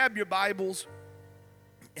Grab your Bibles,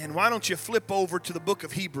 and why don't you flip over to the book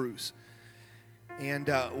of Hebrews? And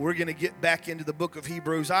we're going to get back into the book of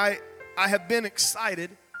Hebrews. I have been excited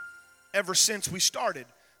ever since we started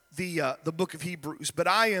the book of Hebrews, but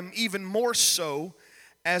I am even more so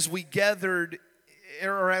as I gathered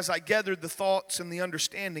the thoughts and the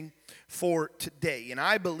understanding for today. And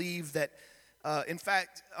I believe that, in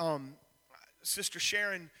fact, Sister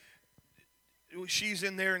Sharon, she's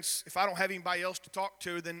in there, and if I don't have anybody else to talk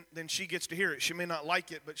to, then she gets to hear it. She may not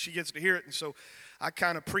like it, but she gets to hear it. And so I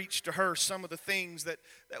kind of preached to her some of the things that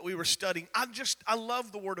we were studying. I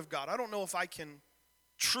love the Word of God. I don't know if I can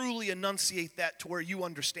truly enunciate that to where you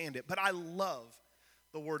understand it, but I love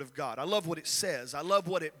the Word of God. I love what it says. I love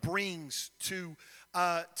what it brings to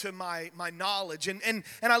my knowledge, and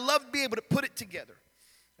I love to be able to put it together.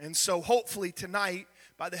 And so hopefully tonight,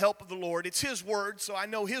 by the help of the Lord, it's His Word, so I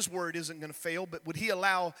know His Word isn't going to fail, but would He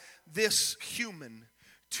allow this human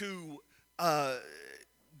to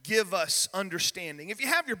give us understanding? If you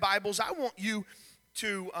have your Bibles, I want you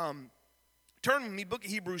to turn with me, book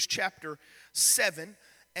of Hebrews chapter 7,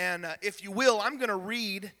 and if you will, I'm going to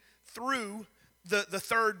read through the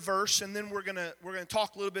third verse, and then we're going to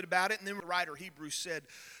talk a little bit about it, and then the writer Hebrews said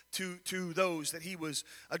to those that he was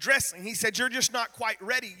addressing, he said, you're just not quite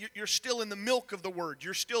ready. You're still in the milk of the Word.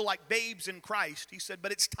 You're still like babes in Christ. He said,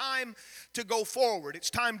 but it's time to go forward. It's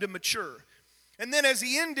time to mature. And then as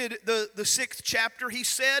he ended the sixth chapter, he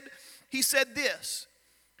said this.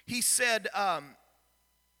 He said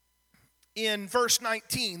in verse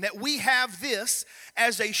 19, that we have this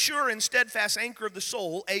as a sure and steadfast anchor of the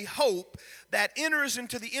soul, a hope that enters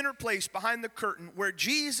into the inner place behind the curtain, where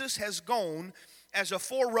Jesus has gone as a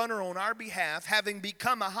forerunner on our behalf, having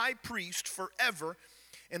become a high priest forever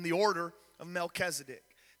in the order of Melchizedek.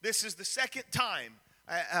 This is the second time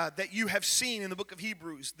that you have seen in the book of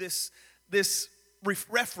Hebrews this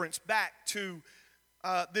reference back to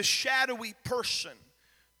this shadowy person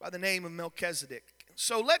by the name of Melchizedek.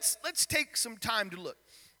 So let's take some time to look.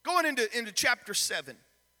 Going into chapter 7.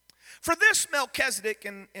 For this Melchizedek,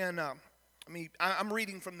 I'm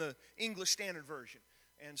reading from the English Standard Version,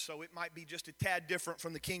 and so it might be just a tad different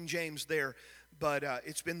from the King James there, but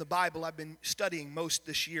it's been the Bible I've been studying most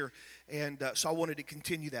this year, and so I wanted to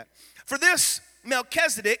continue that. For this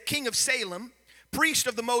Melchizedek, king of Salem, priest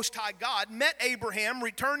of the Most High God, met Abraham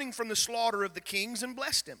returning from the slaughter of the kings and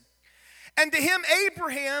blessed him. And to him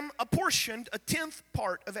Abraham apportioned a tenth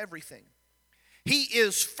part of everything. He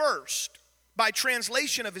is first, by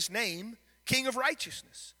translation of his name, King of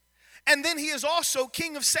Righteousness. And then he is also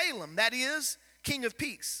King of Salem, that is, King of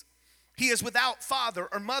Peace. He is without father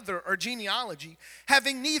or mother or genealogy,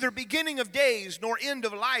 having neither beginning of days nor end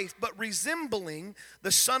of life, but resembling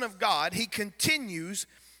the Son of God, he continues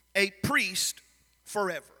a priest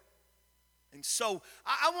forever. And so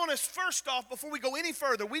I want us, first off, before we go any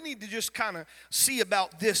further, we need to just kind of see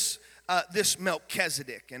about this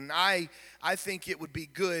Melchizedek. And I think it would be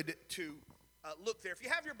good to look there. If you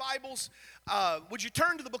have your Bibles, would you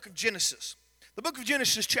turn to the book of Genesis? The book of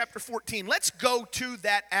Genesis, chapter 14. Let's go to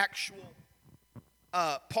that actual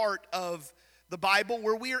part of the Bible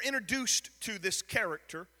where we are introduced to this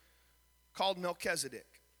character called Melchizedek.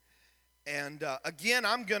 And again,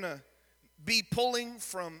 I'm going to be pulling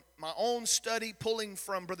from my own study, pulling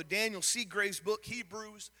from Brother Daniel Seagrave's book,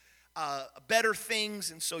 Hebrews, Better Things.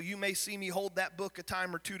 And so you may see me hold that book a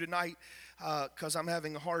time or two tonight because I'm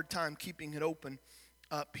having a hard time keeping it open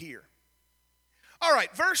up here. All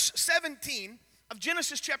right, verse 17 of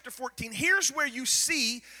Genesis chapter 14. Here's where you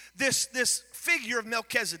see this figure of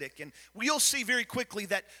Melchizedek. And you'll see very quickly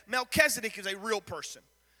that Melchizedek is a real person.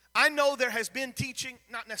 I know there has been teaching,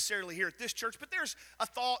 not necessarily here at this church, but there's a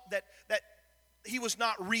thought that he was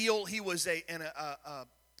not real. He was a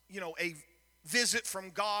visit from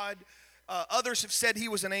God. Others have said he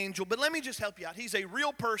was an angel. But let me just help you out. He's a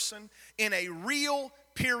real person in a real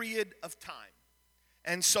period of time.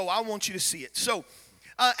 And so I want you to see it. So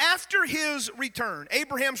after his return,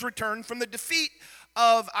 Abraham's return from the defeat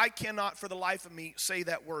of, I cannot for the life of me say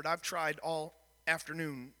that word. I've tried all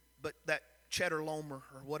afternoon, but that Chedorlaomer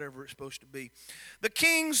or whatever it's supposed to be. The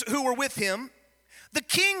kings who were with him, the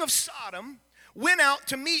king of Sodom, went out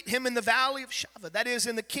to meet him in the valley of Shaveh, that is,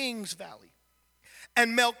 in the king's valley.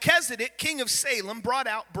 And Melchizedek, king of Salem, brought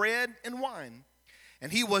out bread and wine.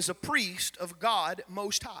 And he was a priest of God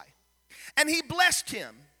Most High. And he blessed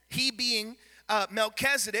him. He being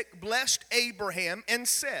Melchizedek blessed Abraham and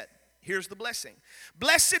said, here's the blessing.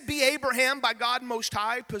 Blessed be Abraham by God Most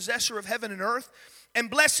High, possessor of heaven and earth. And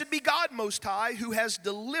blessed be God Most High, who has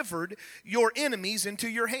delivered your enemies into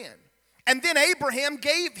your hand. And then Abraham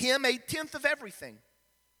gave him a tenth of everything.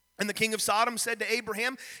 And the king of Sodom said to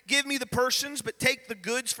Abraham, give me the persons, but take the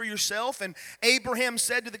goods for yourself. And Abraham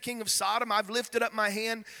said to the king of Sodom, I've lifted up my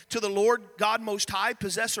hand to the Lord God Most High,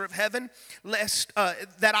 possessor of heaven, lest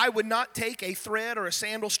that I would not take a thread or a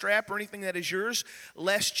sandal strap or anything that is yours,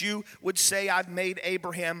 lest you would say I've made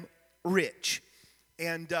Abraham rich.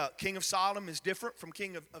 And king of Sodom is different from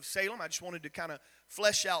king of Salem. I just wanted to kind of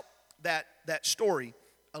flesh out that story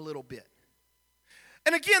a little bit.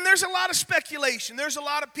 And again, there's a lot of speculation. There's a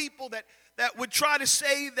lot of people that would try to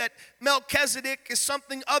say that Melchizedek is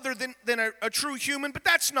something other than a true human, but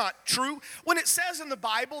that's not true. When it says in the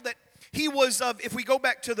Bible that he was of, if we go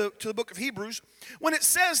back to the book of Hebrews, when it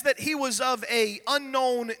says that he was of a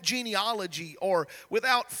unknown genealogy or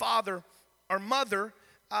without father or mother,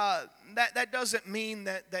 that doesn't mean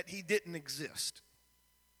that he didn't exist.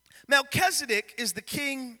 Melchizedek is the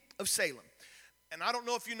king of Salem. And I don't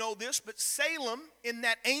know if you know this, but Salem in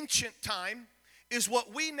that ancient time is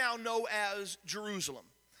what we now know as Jerusalem.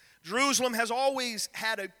 Jerusalem has always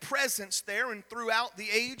had a presence there, and throughout the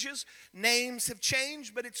ages, names have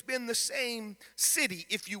changed, but it's been the same city,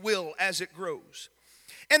 if you will, as it grows.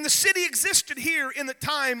 And the city existed here in the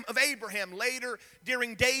time of Abraham. Later,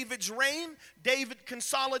 during David's reign, David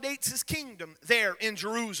consolidates his kingdom there in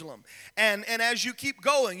Jerusalem. And as you keep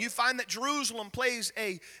going, you find that Jerusalem plays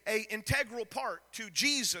a integral part to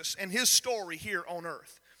Jesus and his story here on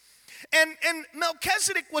earth. And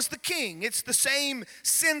Melchizedek was the king. It's the same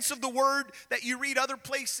sense of the word that you read other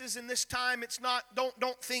places in this time. It's not,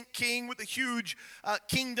 don't think king with a huge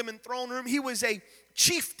kingdom and throne room. He was a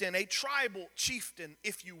chieftain, a tribal chieftain,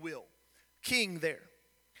 if you will, king there.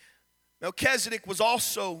 Melchizedek was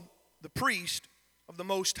also the priest of the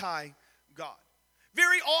Most High God.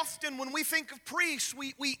 Very often when we think of priests,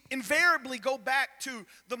 we invariably go back to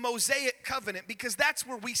the Mosaic covenant because that's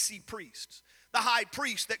where we see priests. The high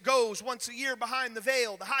priest that goes once a year behind the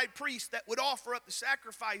veil, the high priest that would offer up the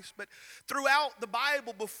sacrifice. But throughout the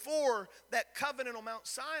Bible, before that covenant on Mount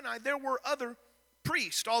Sinai, there were other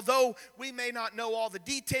priests. Although we may not know all the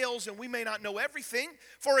details and we may not know everything.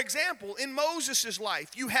 For example, in Moses'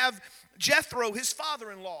 life, you have Jethro, his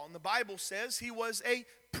father-in-law, and the Bible says he was a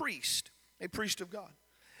priest of God.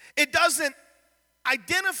 It doesn't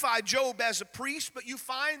identify Job as a priest, but you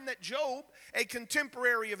find that Job, a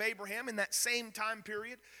contemporary of Abraham in that same time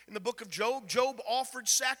period, in the book of Job, Job offered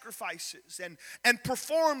sacrifices and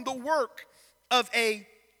performed the work of a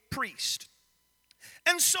priest.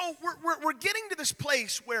 And so we're getting to this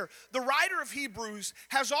place where the writer of Hebrews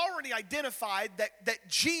has already identified that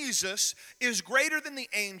Jesus is greater than the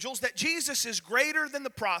angels, that Jesus is greater than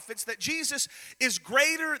the prophets, that Jesus is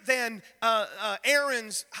greater than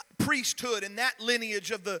Aaron's priesthood and that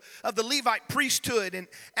lineage of the Levite priesthood.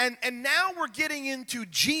 And now we're getting into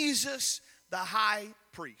Jesus, the high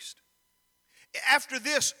priest. After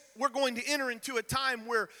this, we're going to enter into a time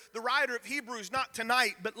where the writer of Hebrews, not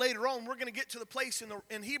tonight, but later on, we're going to get to the place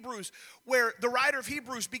in Hebrews where the writer of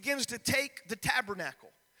Hebrews begins to take the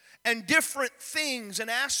tabernacle and different things and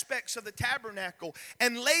aspects of the tabernacle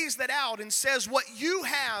and lays that out and says what you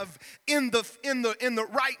have in the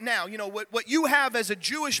right now, you know, what you have as a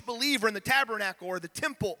Jewish believer in the tabernacle or the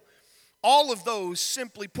temple, all of those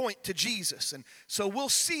simply point to Jesus. And so we'll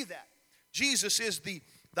see that Jesus is the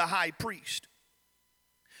high priest.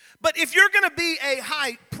 But if you're going to be a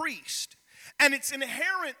high priest, and it's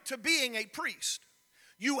inherent to being a priest,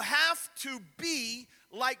 you have to be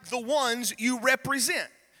like the ones you represent.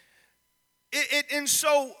 And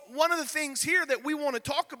so one of the things here that we want to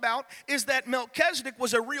talk about is that Melchizedek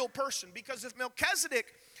was a real person. Because if Melchizedek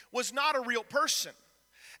was not a real person,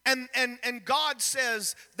 and God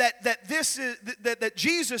says that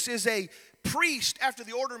Jesus is a priest after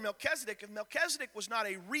the order of Melchizedek, if Melchizedek was not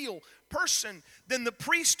a real person, then the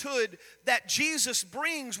priesthood that Jesus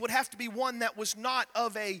brings would have to be one that was not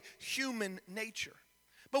of a human nature.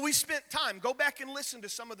 But we spent time, go back and listen to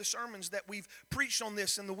some of the sermons that we've preached on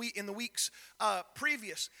this in the weeks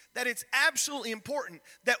previous, that it's absolutely important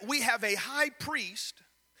that we have a high priest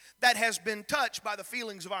that has been touched by the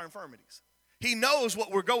feelings of our infirmities. He knows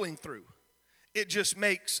what we're going through. It just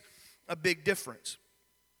makes a big difference.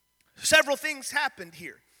 Several things happened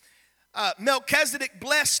here. Melchizedek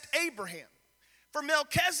blessed Abraham. For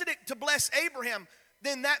Melchizedek to bless Abraham,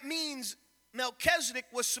 then that means Melchizedek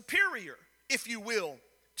was superior, if you will,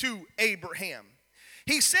 to Abraham.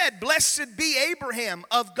 He said, "Blessed be Abraham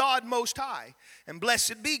of God Most High, and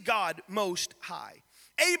blessed be God Most High."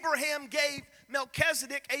 Abraham gave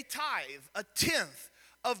Melchizedek a tithe, a tenth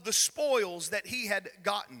of the spoils that he had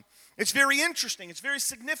gotten. It's very interesting, it's very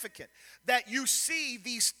significant that you see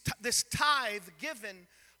this tithe given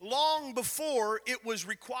long before it was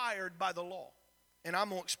required by the law. And I'm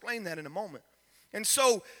going to explain that in a moment. And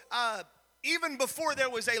so, even before there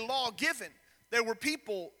was a law given, there were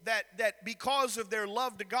people that because of their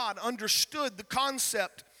love to God understood the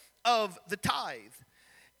concept of the tithe.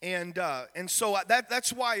 And so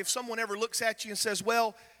that's why if someone ever looks at you and says,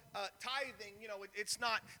 well, tithing, it's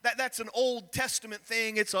not, that's an Old Testament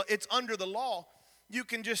thing, it's under the law, you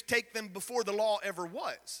can just take them before the law ever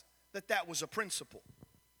was, that was a principle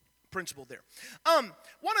there.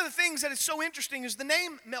 One of the things that is so interesting is the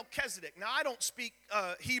name Melchizedek. Now, I don't speak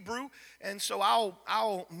Hebrew, and so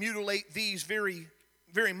I'll mutilate these very,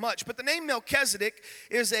 very much. But the name Melchizedek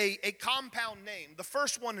is a compound name. The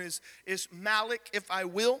first one is Malik, if I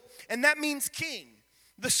will, and that means king.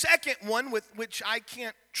 The second one, which I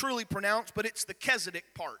can't truly pronounce, but it's the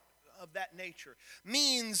Kezedek part of that nature,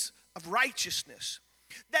 means of righteousness.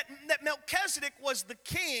 That Melchizedek was the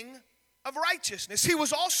king of righteousness. He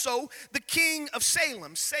was also the king of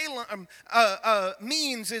Salem. Salem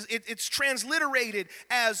means, it's transliterated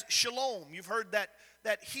as shalom. You've heard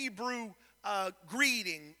that Hebrew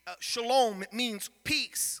greeting, shalom, it means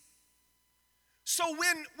peace. So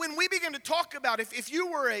when we begin to talk about, if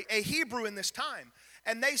you were a Hebrew in this time,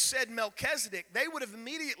 and they said Melchizedek, they would have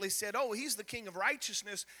immediately said, oh, he's the king of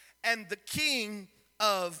righteousness and the king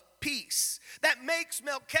of peace. That makes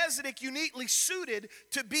Melchizedek uniquely suited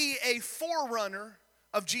to be a forerunner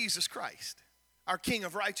of Jesus Christ, our king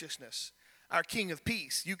of righteousness, our king of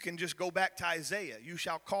peace. You can just go back to Isaiah. You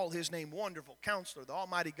shall call his name Wonderful Counselor, the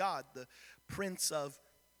Almighty God, the Prince of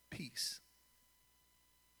Peace.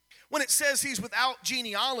 When it says he's without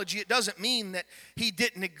genealogy, it doesn't mean that he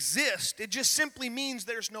didn't exist. It just simply means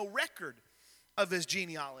there's no record of his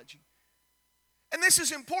genealogy. And this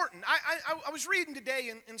is important. I was reading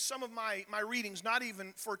today in some of my readings, not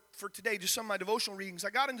even for today, just some of my devotional readings. I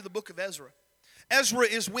got into the book of Ezra. Ezra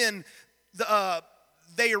is when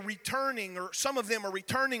they are returning, or some of them are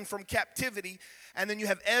returning from captivity. And then you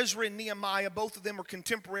have Ezra and Nehemiah. Both of them are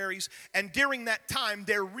contemporaries. And during that time,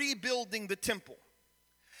 they're rebuilding the temple.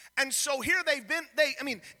 And so here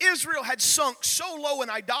Israel had sunk so low in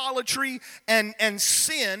idolatry and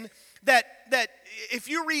sin that if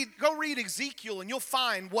you go read Ezekiel, and you'll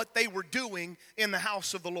find what they were doing in the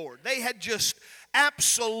house of the Lord. They had just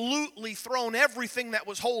absolutely thrown everything that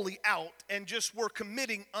was holy out and just were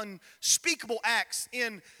committing unspeakable acts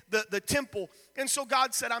in the temple. And so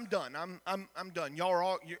God said, I'm done. I'm done. Y'all are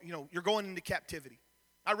all, you're going into captivity.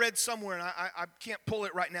 I read somewhere, and I can't pull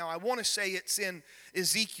it right now. I want to say it's in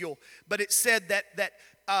Ezekiel, but it said that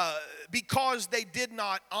because they did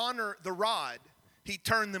not honor the rod, he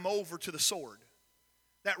turned them over to the sword.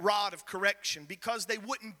 That rod of correction. Because they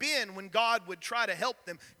wouldn't bend when God would try to help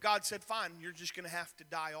them, God said, fine, you're just going to have to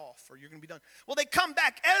die off, or you're going to be done. Well, they come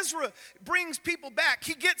back. Ezra brings people back.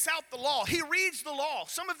 He gets out the law. He reads the law.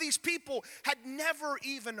 Some of these people had never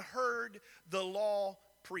even heard the law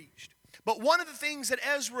preached. But one of the things that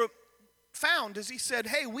Ezra found is he said,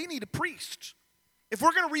 hey, we need a priest. If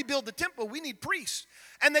we're going to rebuild the temple, we need priests.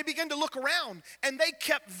 And they began to look around, and they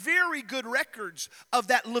kept very good records of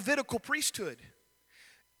that Levitical priesthood.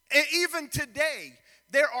 And even today,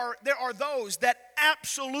 there are those that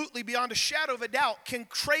absolutely, beyond a shadow of a doubt, can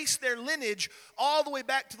trace their lineage all the way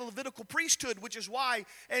back to the Levitical priesthood, which is why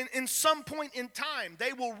in some point in time,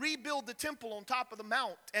 they will rebuild the temple on top of the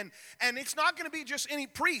mount. And it's not going to be just any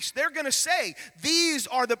priest. They're going to say, these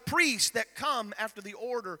are the priests that come after the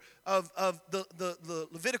order of the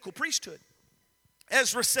Levitical priesthood.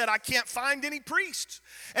 Ezra said, I can't find any priests.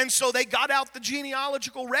 And so they got out the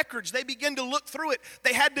genealogical records. They began to look through it.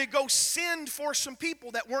 They had to go send for some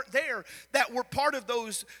people that weren't there, that were part of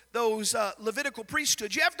those Levitical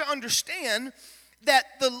priesthoods. You have to understand that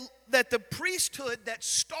the priesthood that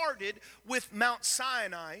started with Mount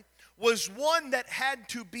Sinai was one that had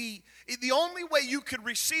to be, the only way you could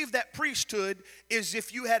receive that priesthood is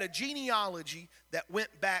if you had a genealogy that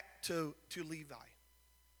went back to Levi.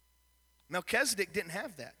 Melchizedek didn't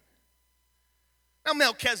have that. Now,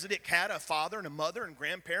 Melchizedek had a father and a mother and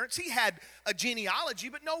grandparents. He had a genealogy,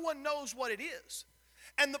 but no one knows what it is.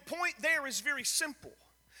 And the point there is very simple.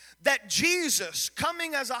 That Jesus,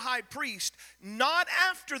 coming as a high priest, not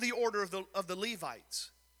after the order of the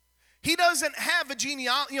Levites. He doesn't have a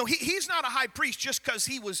genealogy. He's not a high priest just because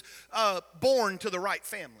he was born to the right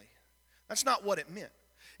family. That's not what it meant.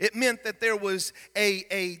 It meant that there was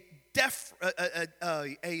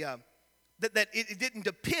that it didn't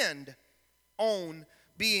depend on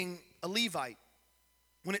being a Levite.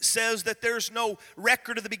 When it says that there's no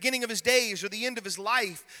record of the beginning of his days or the end of his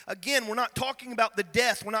life, again, we're not talking about the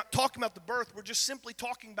death, we're not talking about the birth, we're just simply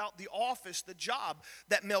talking about the office, the job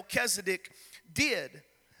that Melchizedek did.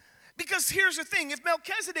 Because here's the thing, if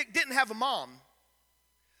Melchizedek didn't have a mom,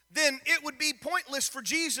 then it would be pointless for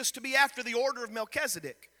Jesus to be after the order of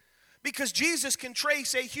Melchizedek, because Jesus can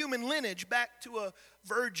trace a human lineage back to a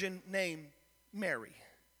virgin named Mary.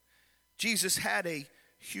 Jesus had a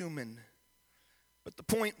human, but the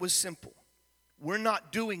point was simple. We're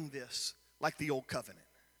not doing this like the old covenant.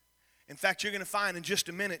 In fact, you're going to find in just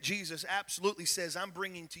a minute, Jesus absolutely says, I'm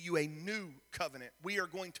bringing to you a new covenant. We are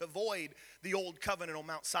going to void the old covenant on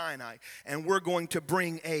Mount Sinai, and we're going to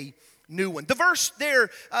bring a new one. The verse there,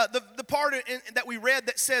 the part that we read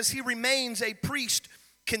that says he remains a priest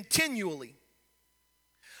continually.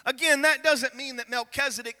 Again, that doesn't mean that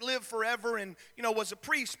Melchizedek lived forever and was a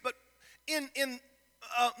priest, but in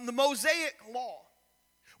the Mosaic law,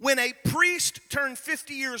 when a priest turned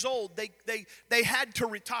 50 years old, they had to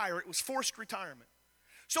retire. It was forced retirement.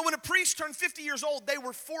 So when a priest turned 50 years old, they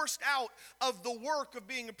were forced out of the work of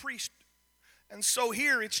being a priest. And so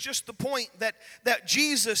here it's just the point that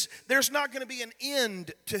Jesus, there's not going to be an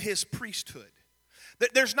end to his priesthood.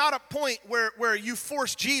 There's not a point where you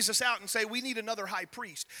force Jesus out and say, we need another high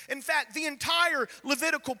priest. In fact, the entire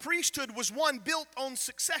Levitical priesthood was one built on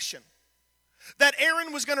succession. That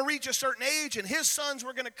Aaron was going to reach a certain age and his sons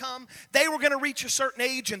were going to come. They were going to reach a certain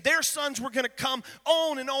age and their sons were going to come,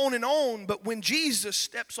 on and on and on. But when Jesus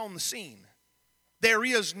steps on the scene, there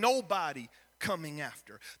is nobody coming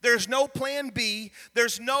after. There's no plan B.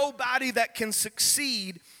 There's nobody that can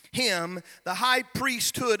succeed him. The high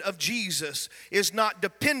priesthood of Jesus is not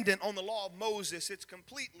dependent on the law of Moses. It's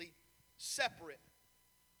completely separate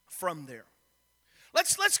from there.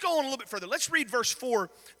 Let's go on a little bit further. Let's read verse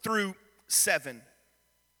 4 through 7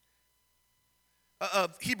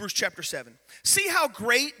 of Hebrews chapter 7. See how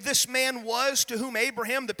great this man was, to whom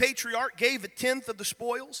Abraham the patriarch gave a tenth of the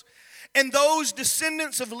spoils. And those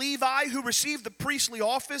descendants of Levi who received the priestly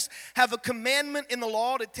office have a commandment in the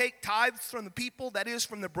law to take tithes from the people, that is,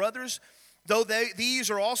 from the brothers, though these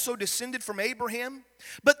are also descended from Abraham.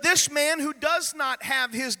 But this man who does not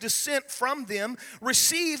have his descent from them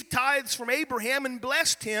received tithes from Abraham and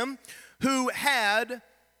blessed him who had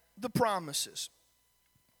the promises.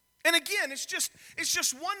 And again, it's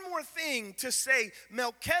just one more thing to say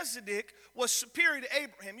Melchizedek was superior to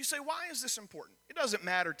Abraham. You say, why is this important? It doesn't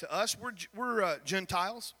matter to us. We're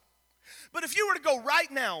Gentiles. But if you were to go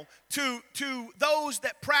right now to those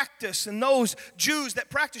that practice and those Jews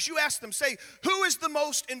that practice, you ask them, say, who is the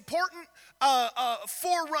most important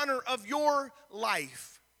forerunner of your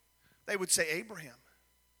life? They would say Abraham.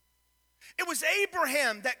 It was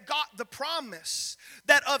Abraham that got the promise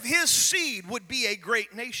that of his seed would be a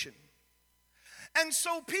great nation. And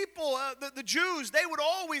so people, the Jews, they would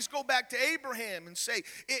always go back to Abraham and say,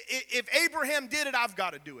 if Abraham did it, I've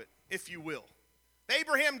got to do it, if you will. If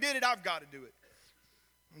Abraham did it, I've got to do it.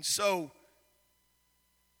 And so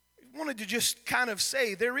I wanted to just kind of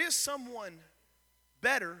say there is someone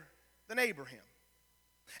better than Abraham.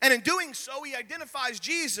 And in doing so, he identifies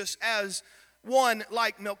Jesus as one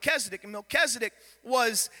like Melchizedek. And Melchizedek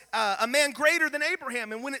was a man greater than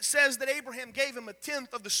Abraham. And when it says that Abraham gave him a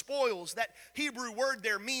tenth of the spoils, that Hebrew word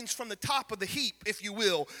there means from the top of the heap, if you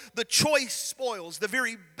will, the choice spoils, the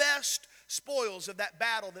very best spoils of that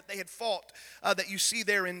battle that they had fought, that you see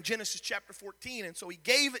there in Genesis chapter 14. And so he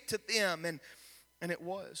gave it to them, and it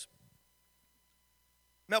was.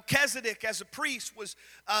 Melchizedek as a priest was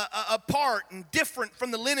apart and different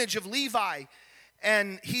from the lineage of Levi.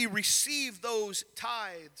 And he received those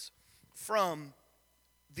tithes from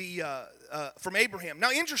Abraham.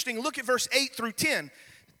 Now, interesting, look at verse 8 through 10.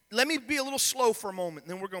 Let me be a little slow for a moment,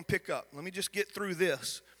 and then we're going to pick up. Let me just get through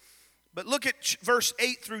this. But look at verse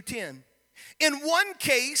 8 through 10. In one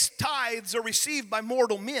case, tithes are received by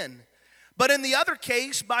mortal men, but in the other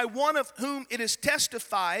case, by one of whom it is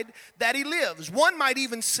testified that he lives. One might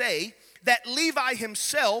even say that Levi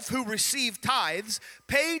himself, who received tithes,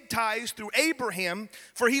 paid tithes through Abraham,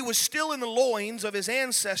 for he was still in the loins of his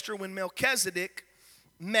ancestor when Melchizedek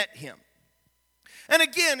met him. And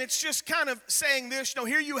again, it's just kind of saying this.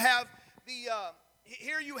 Here you have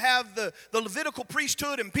the Levitical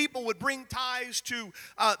priesthood, and people would bring tithes to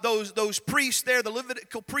those priests there, the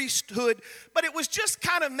Levitical priesthood. But it was just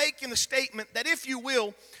kind of making a statement that, if you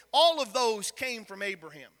will, all of those came from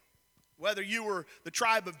Abraham. Whether you were the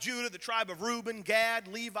tribe of Judah, the tribe of Reuben, Gad,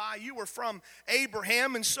 Levi, you were from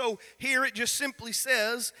Abraham. And so here it just simply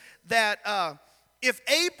says that if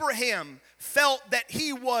Abraham felt that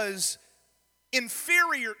he was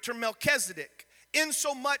inferior to Melchizedek, in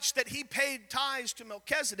so much that he paid tithes to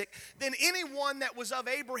Melchizedek, then anyone that was of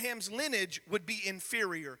Abraham's lineage would be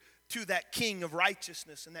inferior to that king of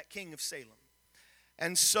righteousness and that king of Salem.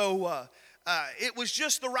 And so it was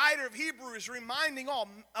just the writer of Hebrews reminding all,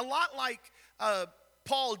 a lot like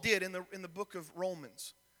Paul did in the book of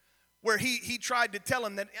Romans. where he tried to tell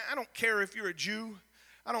him that I don't care if you're a Jew,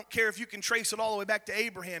 I don't care if you can trace it all the way back to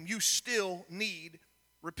Abraham, you still need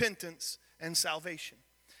repentance and salvation.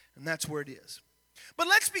 And that's where it is. But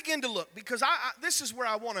let's begin to look, because this is where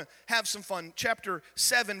I want to have some fun. Chapter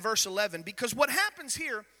 7, verse 11. Because what happens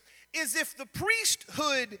here is if the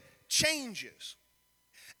priesthood changes,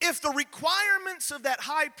 if the requirements of that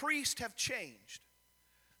high priest have changed,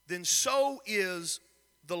 then so is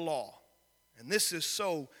the law. And this is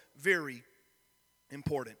so very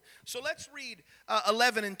important. So let's read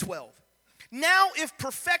 11 and 12. Now if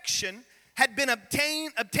perfection had been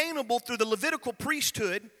obtainable through the Levitical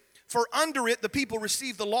priesthood, for under it the people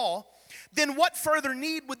received the law, then what further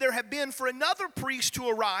need would there have been for another priest to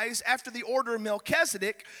arise after the order of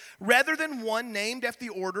Melchizedek, rather than one named after the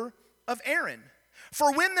order of Aaron?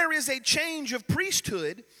 For when there is a change of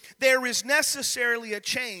priesthood, there is necessarily a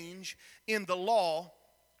change in the law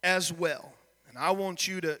as well. And I want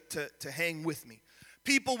you to hang with me.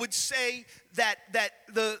 People would say that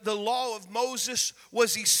the law of Moses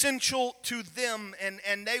was essential to them,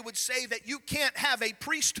 and they would say that you can't have a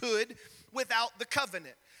priesthood without the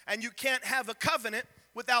covenant, and you can't have a covenant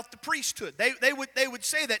without the priesthood. They would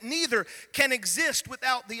say that neither can exist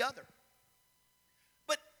without the other.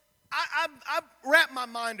 But I've wrapped my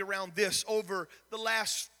mind around this over the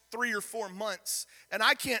last 3 or 4 months, and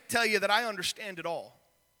I can't tell you that I understand it all.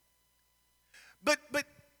 But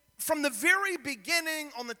from the very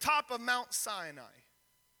beginning on the top of Mount Sinai,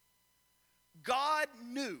 God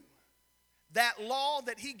knew that law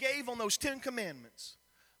that he gave on those 10 commandments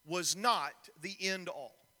was not the end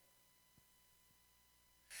all.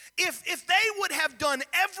 If they would have done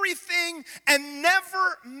everything and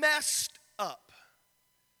never messed up,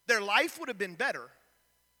 their life would have been better,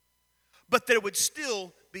 but there would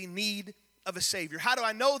still be need of a Savior. How do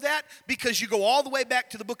I know that? Because you go all the way back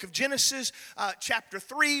to the book of Genesis, chapter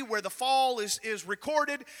 3, where the fall is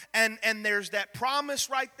recorded, and there's that promise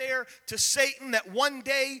right there to Satan that one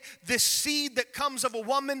day this seed that comes of a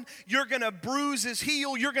woman, you're going to bruise his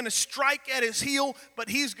heel, you're going to strike at his heel, but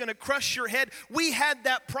he's going to crush your head. We had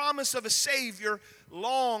that promise of a Savior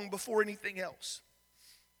long before anything else.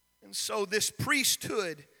 And so this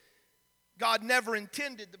priesthood, God never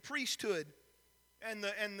intended the priesthood and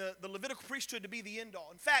the Levitical priesthood to be the end all.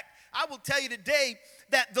 In fact, I will tell you today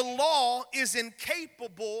that the law is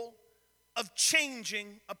incapable of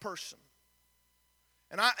changing a person.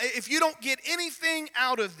 And if you don't get anything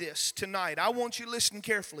out of this tonight, I want you to listen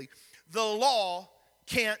carefully. The law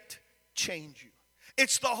can't change you.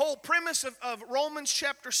 It's the whole premise of Romans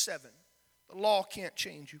chapter 7. The law can't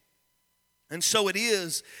change you. And so it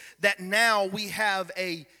is that now we have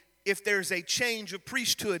if there's a change of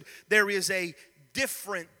priesthood, there is a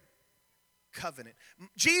different covenant.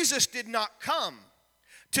 Jesus did not come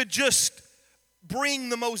to just bring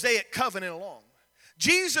the Mosaic covenant along.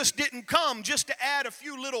 Jesus didn't come just to add a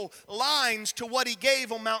few little lines to what he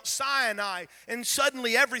gave on Mount Sinai and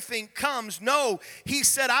suddenly everything comes. No, he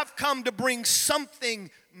said, I've come to bring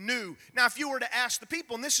something new. Now, if you were to ask the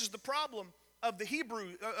people, and this is the problem of the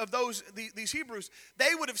Hebrews, these Hebrews,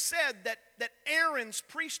 they would have said that Aaron's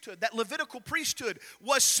priesthood, that Levitical priesthood,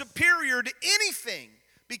 was superior to anything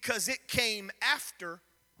because it came after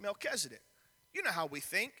Melchizedek. You know how we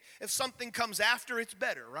think. If something comes after, it's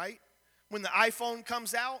better, right? When the iPhone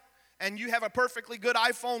comes out and you have a perfectly good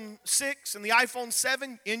iPhone 6 and the iPhone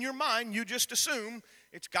 7, in your mind, you just assume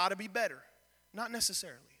it's got to be better. Not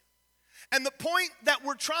necessarily. And the point that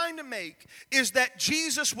we're trying to make is that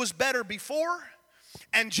Jesus was better before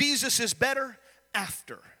and Jesus is better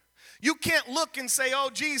after. You can't look and say,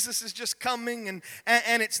 oh, Jesus is just coming and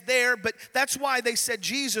it's there. But that's why they said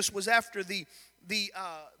Jesus was after the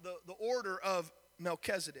order of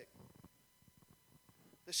Melchizedek.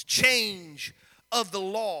 This change of the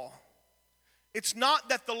law. It's not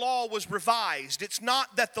that the law was revised. It's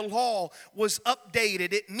not that the law was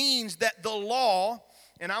updated. It means that the law,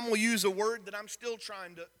 and I'm going to use a word that I'm still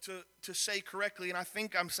trying to say correctly, and I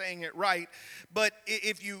think I'm saying it right. But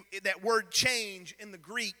that word change in the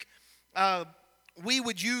Greek, we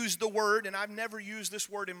would use the word, and I've never used this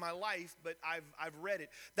word in my life, but I've read it,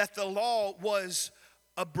 that the law was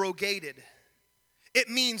abrogated. It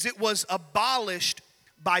means it was abolished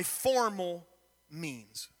by formal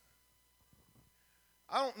means.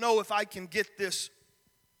 I don't know if I can get this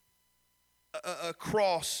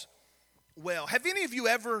across well. Have any of you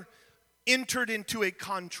ever entered into a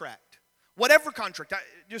contract? Whatever contract.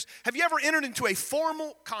 Have you ever entered into a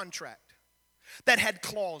formal contract that had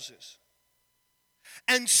clauses?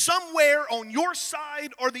 And somewhere on your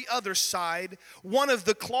side or the other side, one of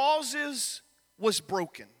the clauses was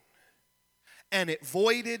broken. And it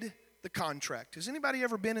voided the contract. Has anybody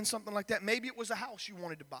ever been in something like that? Maybe it was a house you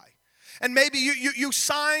wanted to buy. And maybe you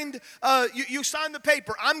signed the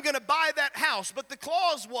paper. I'm going to buy that house. But the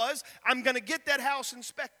clause was, I'm going to get that house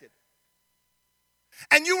inspected.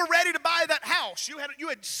 And you were ready to buy that house. You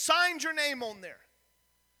had signed your name on there.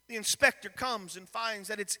 The inspector comes and finds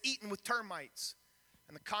that it's eaten with termites.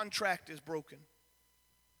 And the contract is broken.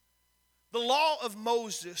 The law of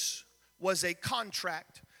Moses was a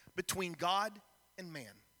contract between God and man.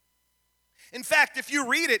 In fact, if you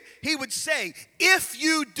read it, he would say, if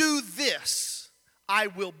you do this, I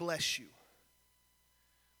will bless you.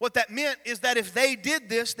 What that meant is that if they did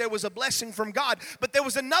this, there was a blessing from God. But there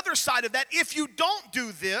was another side of that. If you don't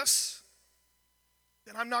do this,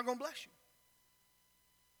 then I'm not going to bless you.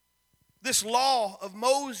 This law of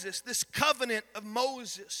Moses, this covenant of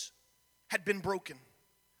Moses had been broken.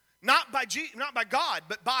 Not by God,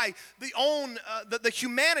 but by the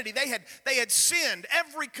humanity. They had sinned.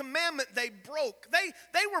 Every commandment they broke.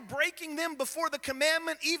 They were breaking them before the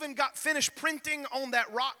commandment even got finished printing on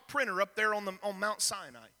that rock printer up there on Mount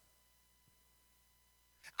Sinai.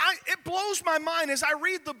 It blows my mind as I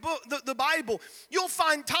read the Bible. You'll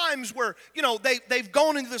find times where they've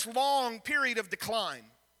gone into this long period of decline,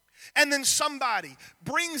 and then somebody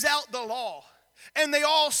brings out the law. And they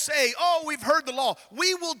all say, oh, we've heard the law.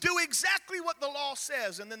 We will do exactly what the law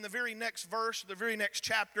says. And then the very next verse, the very next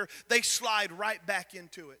chapter, they slide right back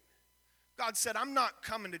into it. God said, I'm not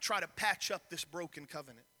coming to try to patch up this broken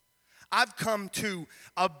covenant. I've come to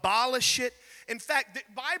abolish it. In fact, the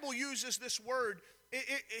Bible uses this word.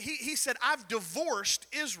 He said, I've divorced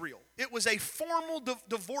Israel. It was a formal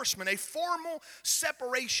divorcement, a formal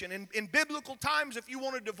separation. In biblical times, if you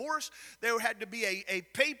want a divorce, there had to be a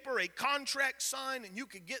paper, a contract signed, and you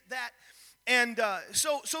could get that. And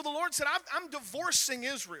so the Lord said, I'm divorcing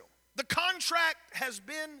Israel. The contract has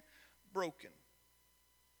been broken.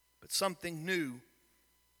 But something new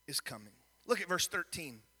is coming. Look at verse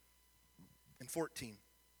 13 and 14.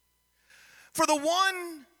 For the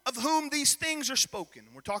one of whom these things are spoken,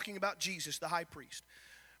 we're talking about Jesus, the high priest.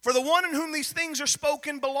 For the one in whom these things are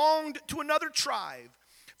spoken belonged to another tribe,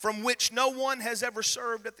 from which no one has ever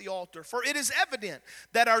served at the altar. For it is evident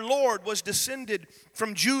that our Lord was descended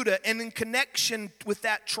from Judah, and in connection with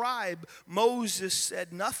that tribe, Moses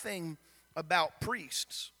said nothing about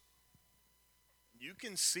priests. You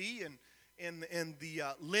can see in the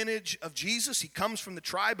lineage of Jesus, he comes from the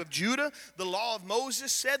tribe of Judah. The law of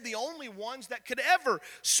Moses said the only ones that could ever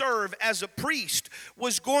serve as a priest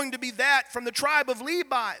was going to be that from the tribe of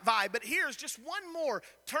Levi. But here's just one more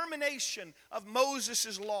termination of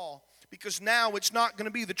Moses' law, because now it's not going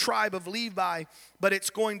to be the tribe of Levi, but it's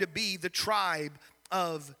going to be the tribe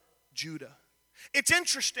of Judah. It's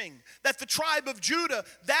interesting that the tribe of Judah,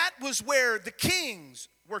 that was where the kings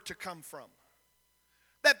were to come from.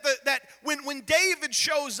 That when David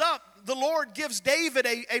shows up, the Lord gives David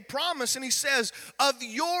a promise, and he says, of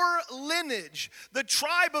your lineage, the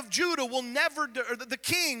tribe of Judah will never, or the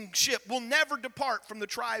kingship will never depart from the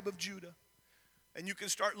tribe of Judah. And you can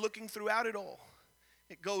start looking throughout it all.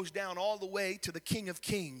 It goes down all the way to the King of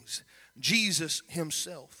Kings, Jesus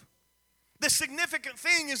himself. The significant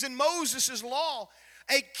thing is in Moses' law,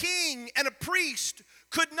 a king and a priest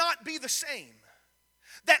could not be the same.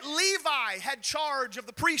 That Levi had charge of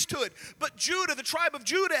the priesthood, but Judah, the tribe of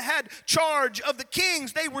Judah, had charge of the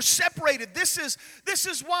kings. They were separated. This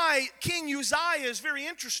is why King Uzziah is very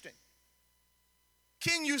interesting.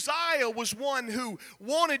 King Uzziah was one who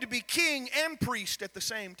wanted to be king and priest at the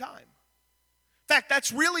same time. In fact,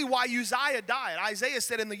 that's really why Uzziah died. Isaiah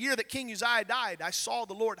said, in the year that King Uzziah died, I saw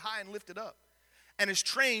the Lord high and lifted up, and his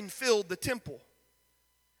train filled the temple,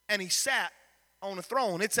 and he sat on a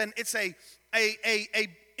throne. It's a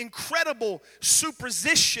incredible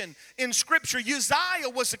superposition in Scripture. Uzziah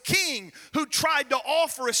was a king who tried to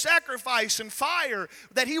offer a sacrifice and fire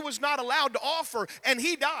that he was not allowed to offer, and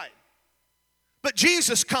he died. But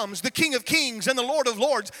Jesus comes, the King of Kings and the Lord of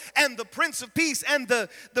Lords and the Prince of Peace and the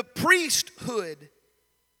priesthood,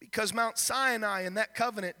 because Mount Sinai and that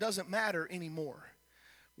covenant doesn't matter anymore.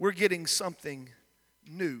 We're getting something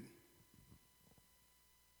new.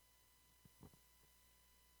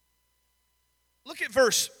 Look at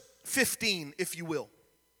verse 15, if you will.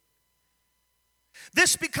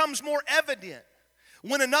 This becomes more evident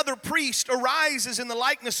when another priest arises in the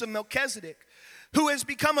likeness of Melchizedek, who has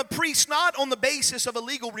become a priest not on the basis of a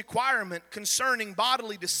legal requirement concerning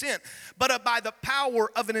bodily descent, but by the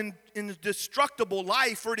power of an indestructible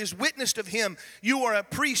life. For it is witnessed of him, you are a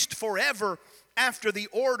priest forever after the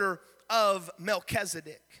order of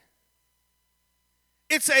Melchizedek.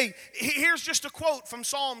 Here's just a quote from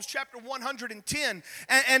Psalms chapter 110,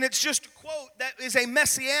 and it's just a quote that is a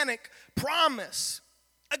messianic promise.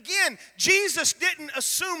 Again, Jesus didn't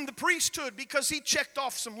assume the priesthood because he checked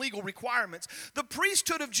off some legal requirements. The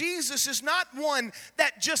priesthood of Jesus is not one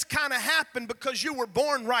that just kind of happened because you were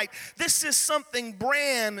born right. This is something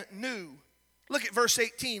brand new. Look at verse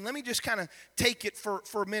 18. Let me just kind of take it for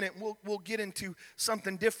a minute. We'll get into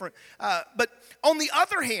something different. But on the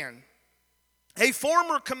other hand, a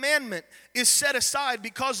former commandment is set aside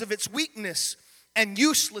because of its weakness and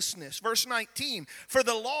uselessness. Verse 19, for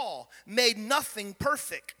the law made nothing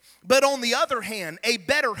perfect. But on the other hand, a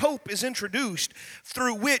better hope is introduced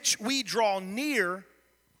through which we draw near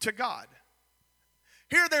to God.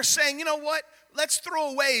 Here they're saying, you know what? Let's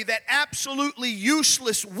throw away that absolutely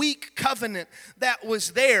useless, weak covenant that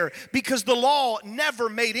was there because the law never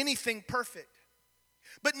made anything perfect.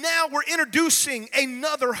 But now we're introducing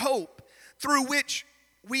another hope through which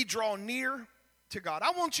we draw near to God.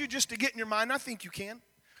 I want you just to get in your mind, I think you can,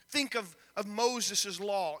 think of Moses'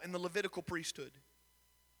 law in the Levitical priesthood.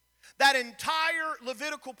 That entire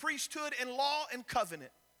Levitical priesthood and law and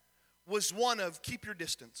covenant was one of keep your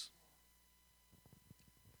distance.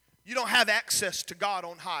 You don't have access to God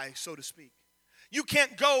on high, so to speak. You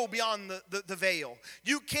can't go beyond the veil.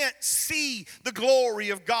 You can't see the glory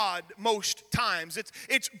of God most times.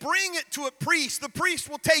 It's bring it to a priest. The priest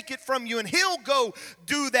will take it from you and he'll go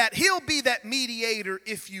do that. He'll be that mediator,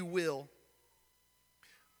 if you will.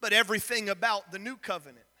 But everything about the new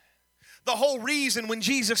covenant, the whole reason when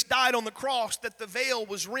Jesus died on the cross that the veil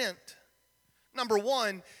was rent, number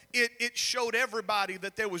one, it showed everybody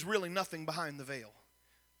that there was really nothing behind the veil.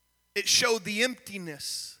 It showed the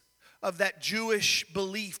emptiness of that Jewish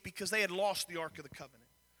belief because they had lost the Ark of the Covenant.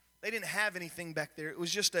 They didn't have anything back there. It was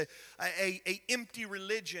just a empty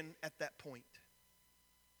religion at that point.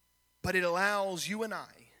 But it allows you and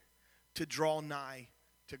I to draw nigh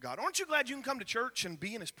to God. Aren't you glad you can come to church and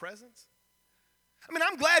be in His presence? I mean,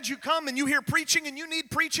 I'm glad you come and you hear preaching and you need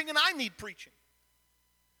preaching and I need preaching.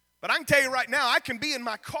 But I can tell you right now, I can be in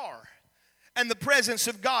my car and the presence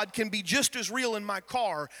of God can be just as real in my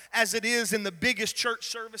car as it is in the biggest church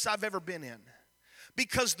service I've ever been in.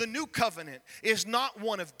 Because the new covenant is not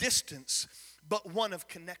one of distance, but one of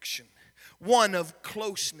connection, one of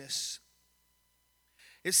closeness.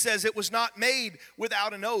 It says it was not made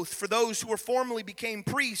without an oath. For those who were formerly became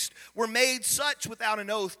priests were made such without an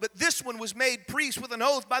oath. But this one was made priest with an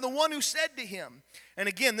oath by the one who said to him. And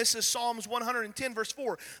again, this is Psalms 110 verse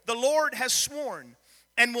 4. The Lord has sworn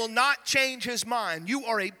and will not change His mind. You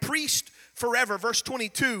are a priest forever. Verse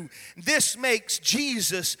 22, this makes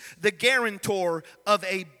Jesus the guarantor of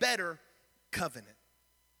a better covenant.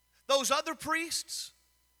 Those other priests,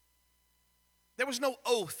 there was no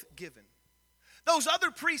oath given. Those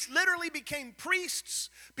other priests literally became priests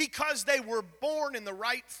because they were born in the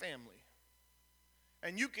right family.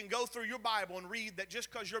 And you can go through your Bible and read that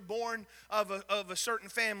just because you're born of a certain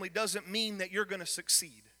family doesn't mean that you're going to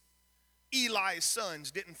succeed. Eli's sons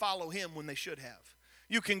didn't follow him when they should have.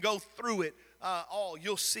 You can go through it all.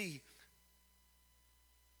 You'll see.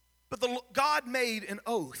 But God made an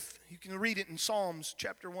oath. You can read it in Psalms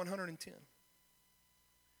chapter 110. It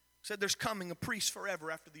said there's coming a priest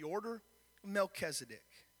forever after the order of Melchizedek.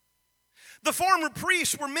 The former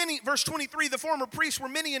priests were many, verse 23, the former priests were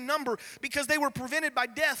many in number because they were prevented by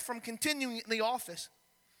death from continuing in the office.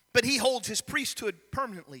 But he holds his priesthood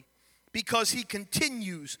permanently, because he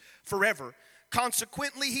continues forever.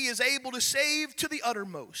 Consequently, he is able to save to the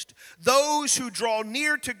uttermost those who draw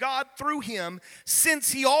near to God through him,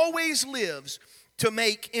 since he always lives to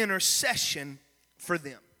make intercession for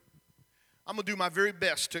them. I'm going to do my very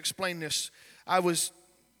best to explain this. I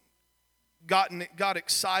got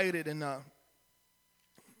excited, and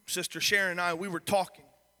Sister Sharon and I, we were talking.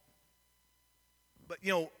 But,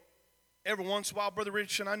 you know, every once in a while, Brother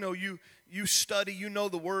Richardson, I know you study, you know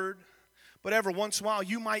the Word. But every once in a while,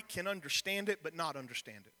 you can understand it, but not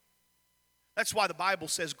understand it. That's why the Bible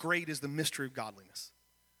says great is the mystery of godliness.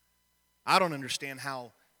 I don't understand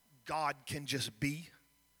how God can just be,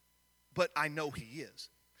 but I know He is.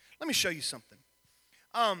 Let me show you something.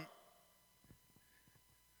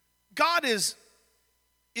 God is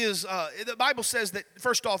the Bible says that,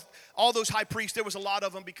 first off, all those high priests, there was a lot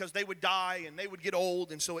of them because they would die and they would get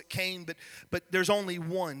old, and so it came, but there's only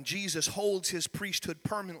one. Jesus holds his priesthood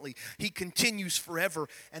permanently. He continues forever,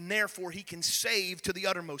 and therefore he can save to the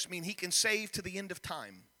uttermost, meaning he can save to the end of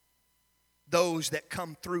time those that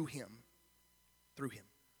come through him.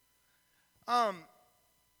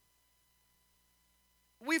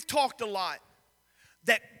 We've talked a lot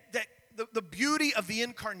that the beauty of the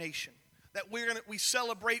incarnation, that we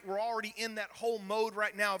celebrate. We're already in that whole mode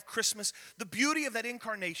right now of Christmas. The beauty of that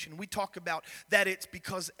incarnation, we talk about that it's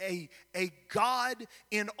because a God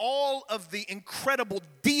in all of the incredible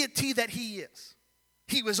deity that he is.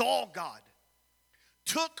 He was all God.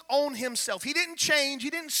 Took on himself. He didn't change. He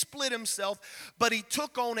didn't split himself, but he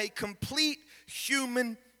took on a complete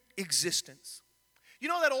human existence. You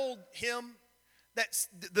know that old hymn that's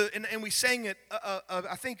and we sang it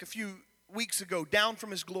I think a few weeks ago, Down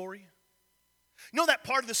from His Glory? You know that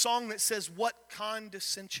part of the song that says, what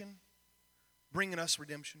condescension, bringing us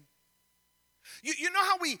redemption? You know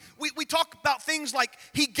how we talk about things like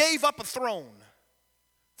he gave up a throne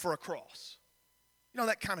for a cross. You know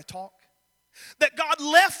that kind of talk? That God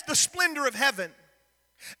left the splendor of heaven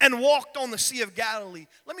and walked on the Sea of Galilee.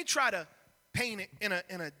 Let me try to paint it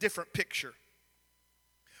in a different picture.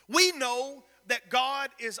 We know that God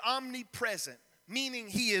is omnipresent, meaning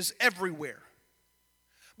he is everywhere.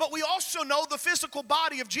 But we also know the physical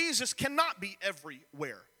body of Jesus cannot be everywhere.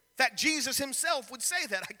 In fact, Jesus himself would say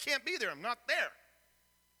that. I can't be there. I'm not there.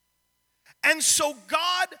 And so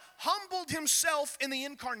God humbled himself in the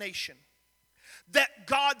incarnation. That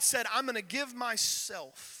God said, I'm going to give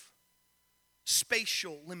myself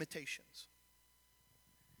spatial limitations.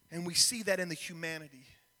 And we see that in the humanity.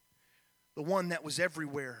 The one that was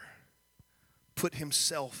everywhere put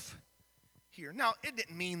himself here. Now, it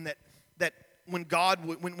didn't mean that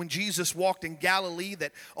when Jesus walked in Galilee,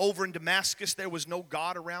 that over in Damascus there was no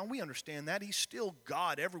God around. We understand that. He's still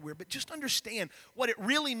God everywhere. But just understand what it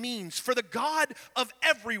really means for the God of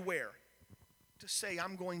everywhere to say,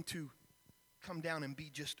 I'm going to come down and be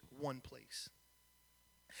just one place.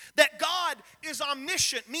 That God is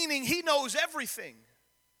omniscient, meaning he knows everything.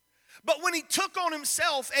 But when he took on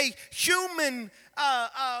himself a human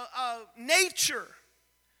nature,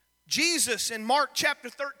 Jesus in Mark chapter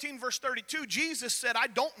 13 verse 32, Jesus said, I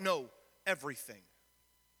don't know everything.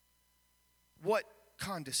 What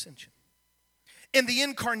condescension. In the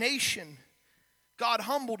incarnation, God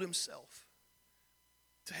humbled himself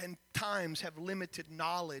to at times have limited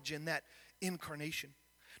knowledge in that incarnation.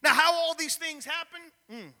 Now, how all these things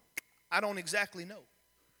happen, I don't exactly know.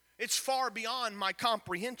 It's far beyond my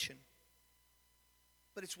comprehension.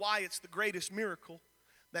 But it's why it's the greatest miracle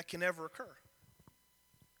that can ever occur.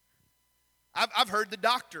 I've heard the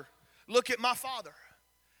doctor look at my father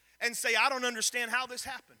and say, I don't understand how this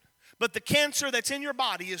happened, but the cancer that's in your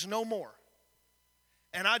body is no more.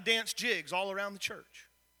 And I dance jigs all around the church.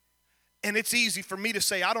 And it's easy for me to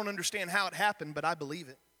say, I don't understand how it happened, but I believe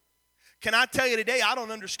it. Can I tell you today, I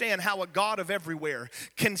don't understand how a God of everywhere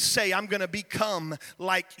can say, I'm going to become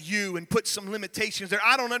like you and put some limitations there.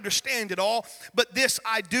 I don't understand it all, but this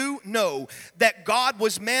I do know, that God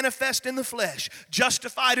was manifest in the flesh,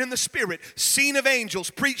 justified in the spirit, seen of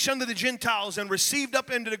angels, preached unto the Gentiles, and received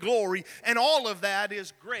up into the glory. And all of that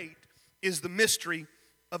is great, is the mystery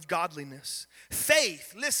of godliness.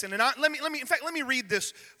 Faith, listen, and let me read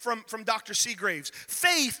this from Dr. Seagraves.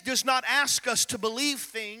 Faith does not ask us to believe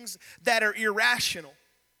things that are irrational.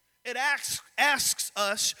 It asks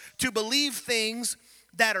us to believe things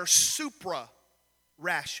that are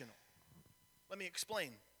supra-rational. Let me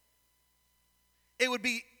explain. It would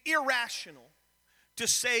be irrational to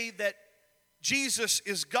say that Jesus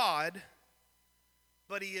is God,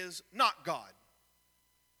 but he is not God.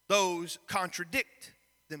 Those contradict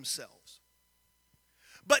themselves.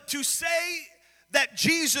 But to say that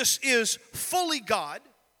Jesus is fully God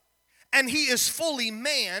and he is fully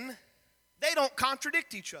man, they don't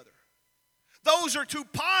contradict each other. Those are two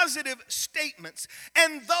positive statements.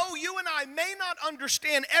 And though you and I may not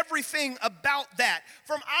understand everything about that,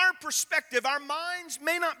 from our perspective, our minds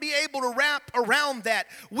may not be able to wrap around that.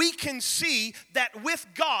 We can see that with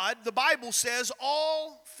God, the Bible says,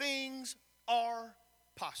 all things are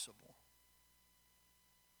possible.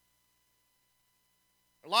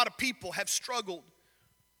 A lot of people have struggled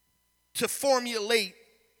to formulate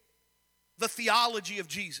the theology of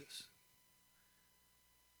Jesus.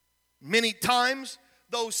 Many times,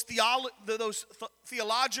 those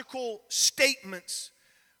theological statements,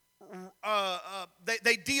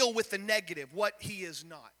 they deal with the negative, what he is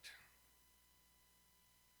not.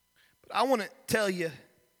 But I want to tell you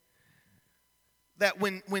that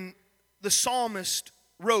when the psalmist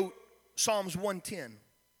wrote Psalms 110,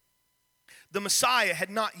 the Messiah had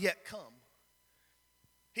not yet come.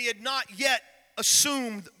 He had not yet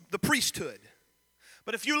assumed the priesthood.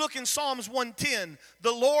 But if you look in Psalms 110,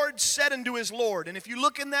 the Lord said unto his Lord, and if you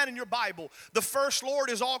look in that in your Bible, the first Lord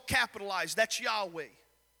is all capitalized, that's Yahweh.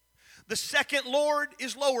 The second Lord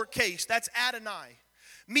is lowercase, that's Adonai.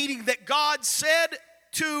 Meaning that God said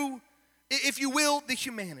to, if you will, the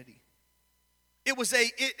humanity, it was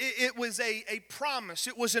a promise.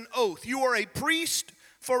 It was an oath. You are a priest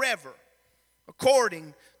forever,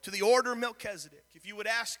 according to the order of Melchizedek. If you would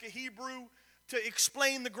ask a Hebrew to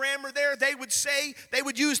explain the grammar there, they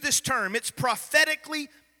would use this term. It's prophetically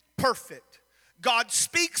perfect. God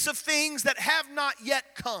speaks of things that have not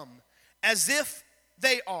yet come as if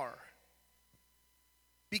they are.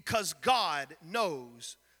 Because God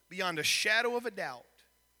knows beyond a shadow of a doubt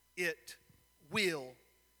it will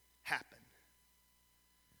happen.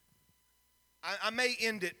 I may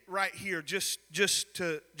end it right here just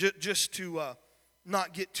to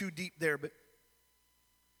not get too deep there, but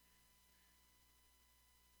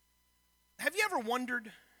have you ever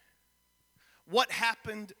wondered what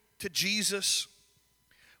happened to Jesus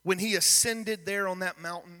when he ascended there on that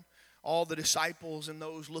mountain? All the disciples and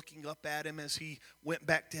those looking up at him as he went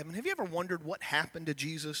back to heaven. Have you ever wondered what happened to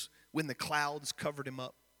Jesus when the clouds covered him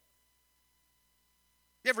up?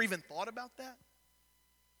 You ever even thought about that?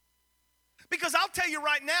 Because I'll tell you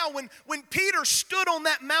right now, when Peter stood on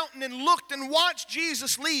that mountain and looked and watched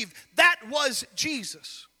Jesus leave, that was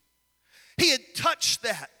Jesus. He had touched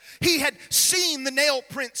that. He had seen the nail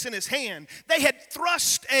prints in his hand. They had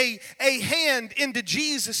thrust a hand into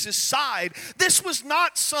Jesus' side. This was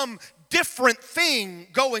not some different thing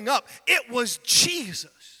going up. It was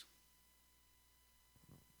Jesus.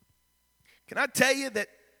 Can I tell you that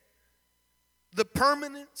the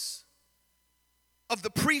permanence of the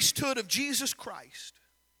priesthood of Jesus Christ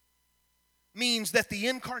means that the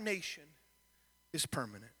incarnation is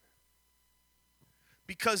permanent?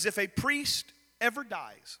 Because if a priest ever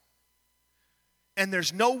dies and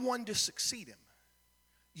there's no one to succeed him,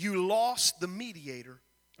 you lost the mediator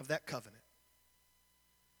of that covenant.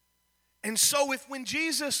 And so if when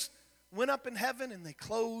Jesus went up in heaven and they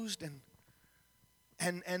closed and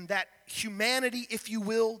that humanity, if you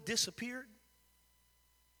will, disappeared,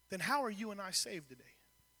 then how are you and I saved today?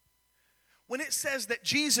 When it says that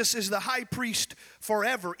Jesus is the high priest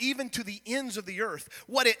forever, even to the ends of the earth,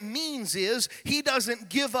 what it means is he doesn't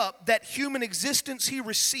give up that human existence he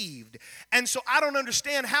received. And so I don't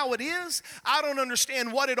understand how it is. I don't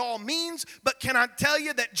understand what it all means. But can I tell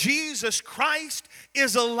you that Jesus Christ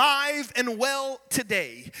is alive and well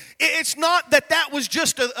today? It's not that was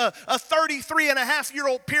just a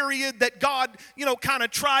 33-and-a-half-year-old period that God, kind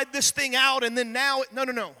of tried this thing out and then now,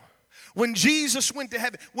 no. When Jesus went to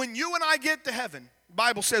heaven, when you and I get to heaven, the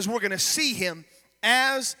Bible says we're going to see him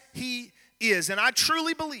as he is. And I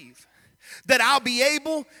truly believe that I'll be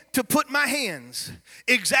able to put my hands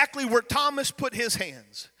exactly where Thomas put his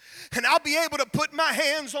hands. And I'll be able to put my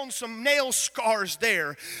hands on some nail scars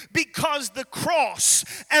there, because the cross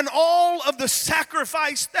and all of the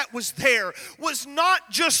sacrifice that was there was not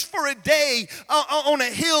just for a day on a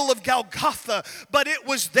hill of Golgotha, but it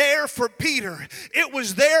was there for Peter. It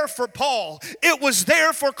was there for Paul. It was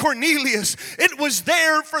there for Cornelius. It was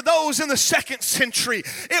there for those in the 2nd century.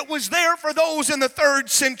 It was there for those in the 3rd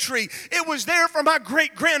century. It was there for my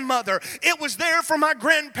great-grandmother. It was there for my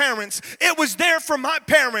grandparents. It was there for my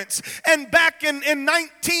parents. And back in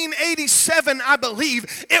 1987, I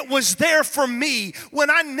believe, it was there for me.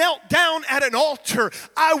 When I knelt down at an altar,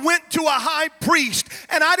 I went to a high priest,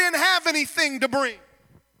 and I didn't have anything to bring.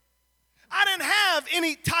 I didn't have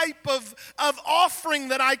any type of offering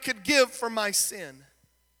that I could give for my sin.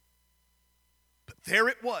 But there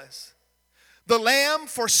it was, the Lamb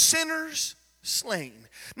for sinners slain.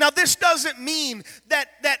 Now, this doesn't mean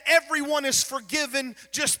that everyone is forgiven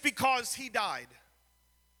just because he died.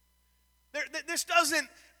 This doesn't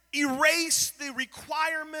erase the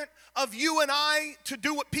requirement of you and I to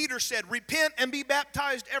do what Peter said: repent and be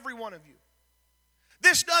baptized, every one of you.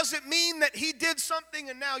 This doesn't mean that he did something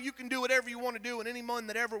and now you can do whatever you want to do and anyone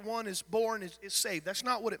that ever one is born is saved. That's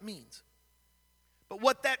not what it means. But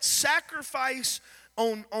what that sacrifice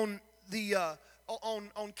on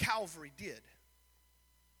Calvary did,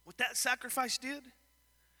 what that sacrifice did,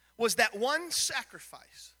 was that one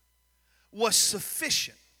sacrifice was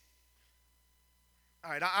sufficient. All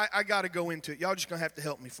right, I got to go into it. Y'all just going to have to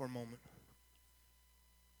help me for a moment.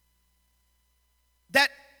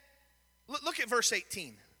 Look at verse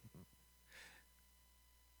 18.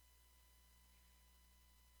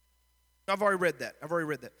 I've already read that.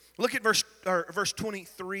 Look at verse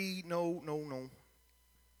 23. No.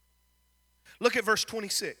 Look at verse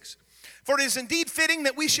 26. For it is indeed fitting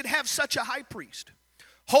that we should have such a high priest,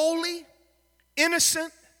 holy,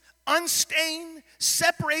 innocent, unstained,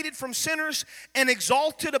 separated from sinners, and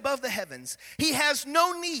exalted above the heavens. He has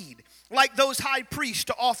no need, like those high priests,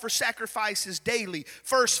 to offer sacrifices daily,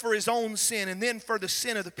 first for his own sin and then for the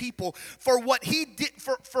sin of the people. For what he did,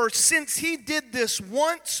 since he did this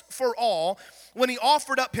once for all, when he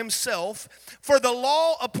offered up himself, for the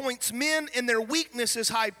law appoints men in their weakness as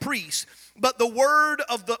high priests, but the word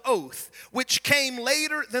of the oath, which came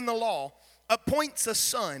later than the law, appoints a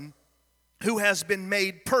son who has been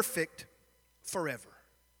made perfect forever.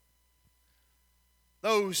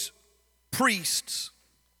 Those priests,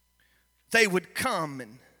 they would come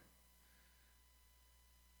and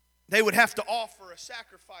they would have to offer a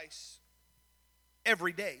sacrifice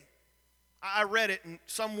every day. I read it, and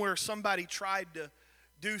somewhere somebody tried to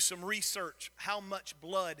do some research how much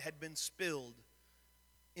blood had been spilled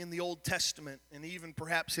in the Old Testament and even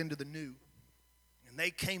perhaps into the New. And they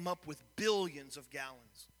came up with billions of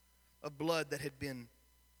gallons of blood that had been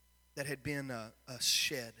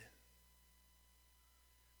shed.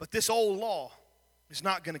 But this old law is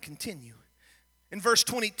not going to continue. In verse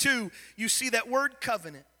 22, you see that word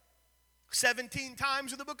covenant. 17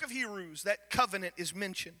 times in the book of Hebrews, that covenant is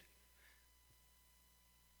mentioned.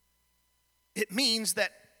 It means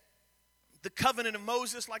that the covenant of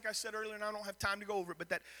Moses, like I said earlier, and I don't have time to go over it, but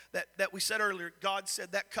that we said earlier, God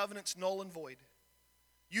said that covenant's null and void.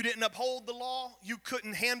 You didn't uphold the law. You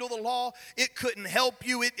couldn't handle the law. It couldn't help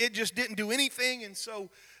you. It just didn't do anything. And so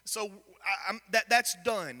that's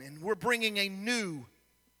done. And we're bringing a new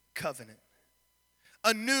covenant,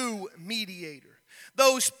 a new mediator.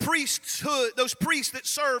 Those priests that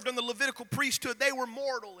served in the Levitical priesthood, they were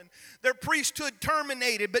mortal and their priesthood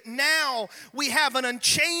terminated. But now we have an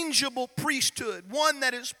unchangeable priesthood, one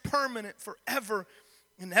that is permanent forever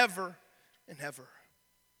and ever and ever.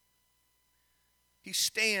 He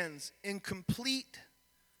stands in complete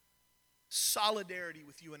solidarity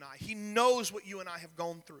with you and I. He knows what you and I have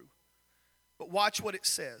gone through. But watch what it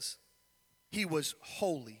says. He was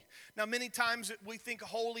holy. Now, many times we think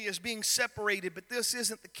holy as being separated, but this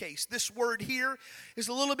isn't the case. This word here is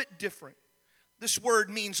a little bit different. This word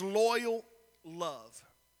means loyal love.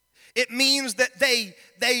 It means that they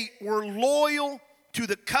were loyal to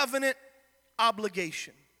the covenant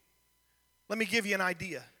obligation. Let me give you an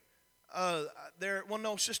idea.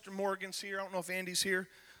 Sister Morgan's here. I don't know if Andy's here.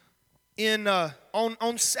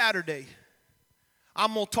 On Saturday,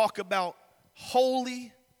 I'm going to talk about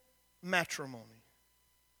holy matrimony.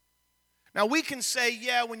 Now, we can say,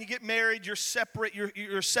 yeah, when you get married, you're separate,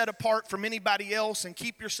 you're set apart from anybody else and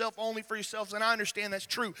keep yourself only for yourselves, and I understand that's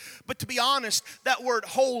true. But to be honest, that word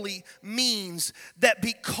holy means that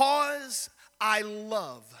because I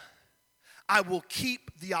love, I will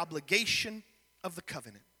keep the obligation of the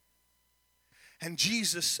covenant. And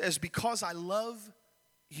Jesus says, because I love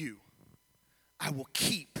you, I will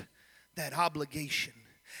keep that obligation.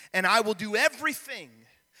 And I will do everything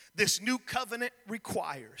this new covenant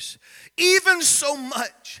requires. Even so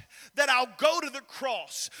much that I'll go to the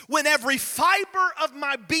cross when every fiber of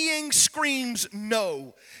my being screams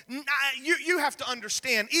no. You have to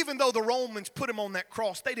understand, even though the Romans put him on that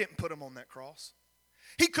cross, they didn't put him on that cross.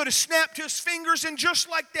 He could have snapped his fingers and just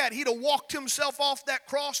like that, he'd have walked himself off that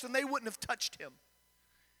cross and they wouldn't have touched him.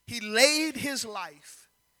 He laid his life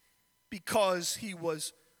because he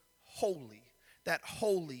was holy, that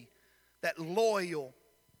loyal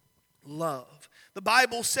love. The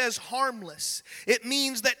Bible says harmless. It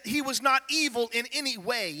means that he was not evil in any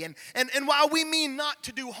way. And while we mean not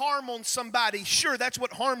to do harm on somebody, sure, that's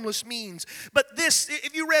what harmless means. But this,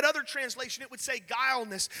 if you read other translation, it would say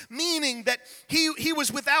guileless, meaning that he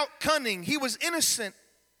was without cunning. He was innocent,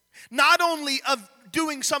 not only of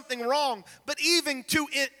doing something wrong, but even to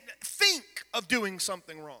think of doing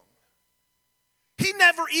something wrong. He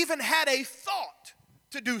never even had a thought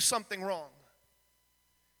to do something wrong.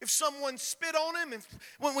 If someone spit on him,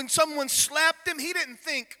 when someone slapped him, he didn't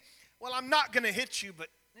think, well, I'm not going to hit you, but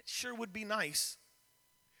it sure would be nice.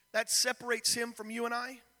 That separates him from you and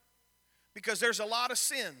I, because there's a lot of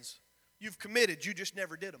sins you've committed, you just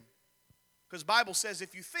never did them. Because the Bible says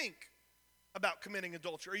if you think about committing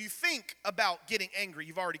adultery, or you think about getting angry,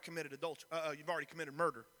 you've already committed adultery. You've already committed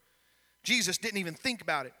murder. Jesus didn't even think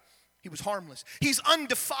about it. He was harmless. He's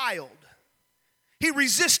undefiled. He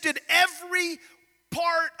resisted every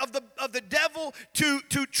part of the devil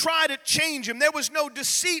to try to change him. There was no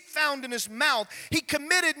deceit found in his mouth. He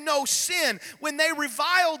committed no sin. When they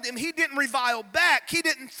reviled him, he didn't revile back. He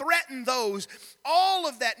didn't threaten those. All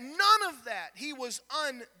of that, none of that. He was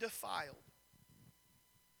undefiled.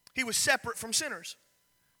 He was separate from sinners.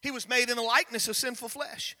 He was made in the likeness of sinful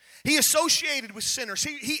flesh. He associated with sinners.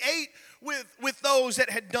 He ate with those that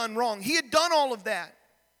had done wrong. He had done all of that.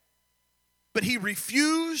 but he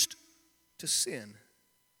refused to sin.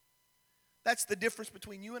 That's the difference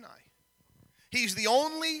between you and I. He's the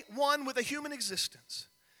only one with a human existence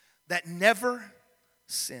that never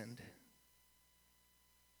sinned.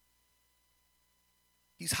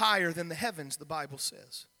 He's higher than the heavens, the Bible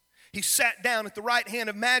says. He sat down at the right hand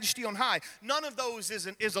of majesty on high. None of those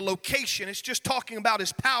is a location. It's just talking about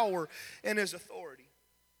his power and his authority.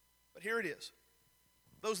 But here it is.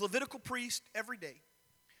 Those Levitical priests every day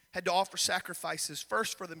had to offer sacrifices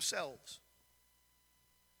first for themselves.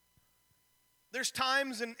 There's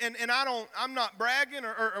times, and I'm not bragging,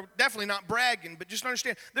 or definitely not bragging, but just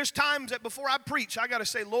understand, there's times that before I preach, I got to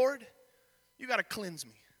say, Lord, you got to cleanse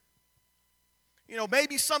me. You know,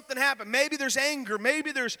 maybe something happened. Maybe there's anger.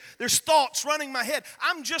 Maybe there's thoughts running my head.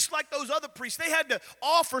 I'm just like those other priests. They had to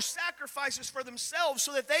offer sacrifices for themselves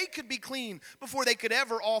so that they could be clean before they could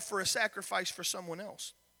ever offer a sacrifice for someone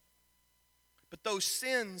else. But those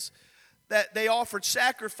sins that they offered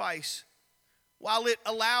sacrifice, while it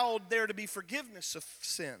allowed there to be forgiveness of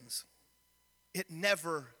sins, it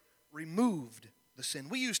never removed the sin.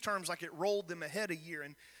 We use terms like it rolled them ahead a year,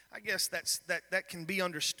 and I guess that can be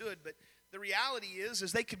understood, but the reality is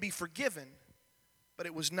they could be forgiven, but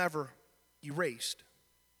it was never erased.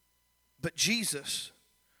 But Jesus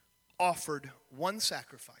offered one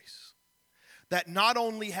sacrifice that not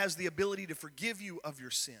only has the ability to forgive you of your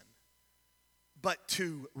sin, but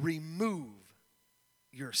to remove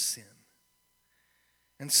your sin.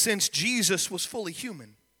 And since Jesus was fully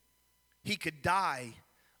human, he could die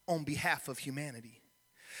on behalf of humanity.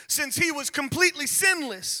 Since he was completely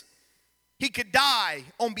sinless, he could die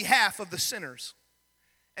on behalf of the sinners.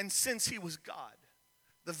 And since he was God,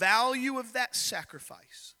 the value of that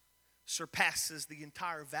sacrifice surpasses the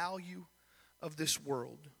entire value of this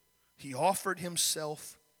world. He offered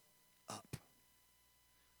himself up.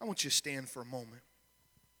 I want you to stand for a moment.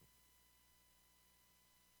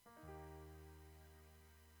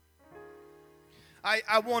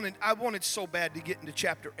 I wanted so bad to get into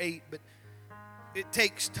chapter 8, but it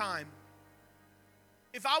takes time.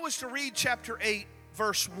 If I was to read chapter 8,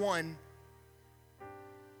 verse 1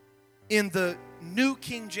 in the New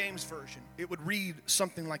King James Version, it would read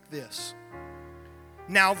something like this.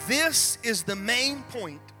 Now this is the main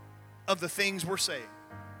point of the things we're saying.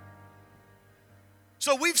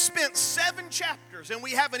 So we've spent 7 chapters and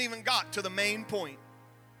we haven't even got to the main point.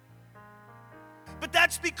 But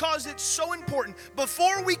that's because it's so important.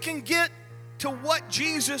 Before we can get to what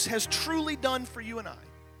Jesus has truly done for you and I,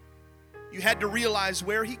 you had to realize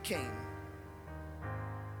where he came.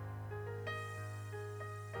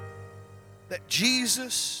 That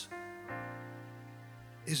Jesus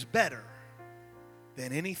is better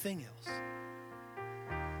than anything else.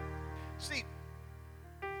 See,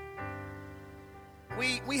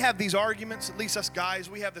 we have these arguments, at least us guys,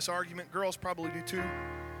 we have this argument. Girls probably do too,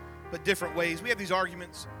 but different ways. We have these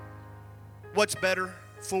arguments. What's better,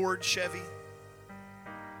 Ford, Chevy?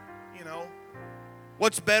 You know,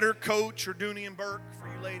 what's better, Coach or Dooney and Burke for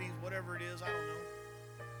you ladies, whatever it is, I don't know.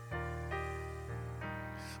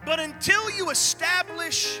 But until you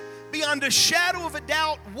establish beyond a shadow of a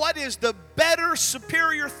doubt what is the better,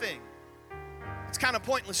 superior thing, it's kind of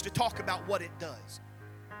pointless to talk about what it does.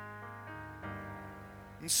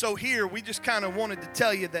 And so here, we just kind of wanted to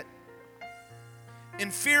tell you that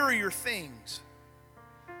inferior things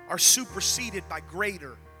are superseded by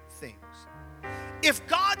greater things. If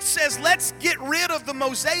God says, let's get rid of the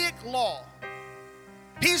Mosaic law,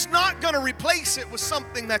 he's not going to replace it with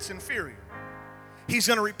something that's inferior. He's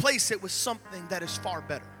going to replace it with something that is far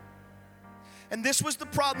better. And this was the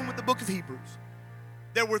problem with the book of Hebrews.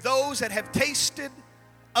 There were those that have tasted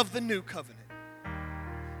of the new covenant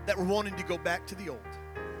that were wanting to go back to the old.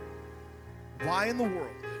 Why in the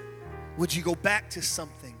world would you go back to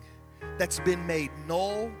something that's been made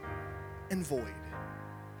null and void?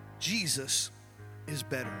 Jesus is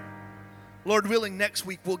better. Lord willing, next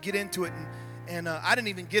week we'll get into it. And I didn't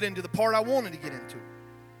even get into the part I wanted to get into.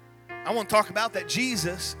 I want to talk about that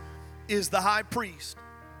Jesus is the high priest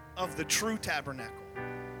of the true tabernacle.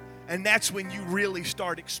 And that's when you really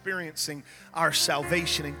start experiencing our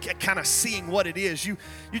salvation and kind of seeing what it is. You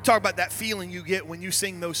talk about that feeling you get when you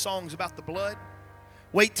sing those songs about the blood.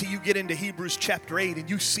 Wait till you get into Hebrews chapter 8 and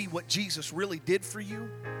you see what Jesus really did for you.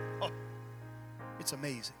 Oh, it's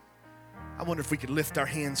amazing. I wonder if we could lift our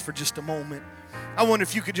hands for just a moment. I wonder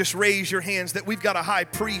if you could just raise your hands that we've got a high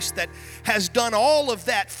priest that has done all of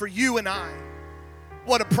that for you and I.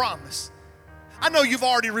 What a promise. I know you've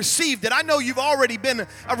already received it. I know you've already been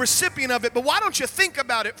a recipient of it, but why don't you think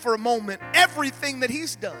about it for a moment? Everything that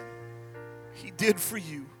he's done, he did for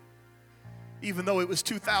you. Even though it was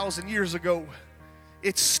 2,000 years ago,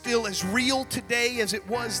 It's still as real today as it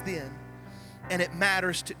was then, and it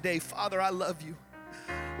matters today. Father, I love you.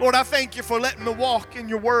 Lord, I thank you for letting me walk in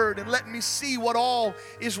your word and letting me see what all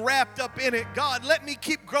is wrapped up in it. God, let me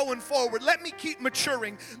keep growing forward. Let me keep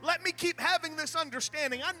maturing. Let me keep having this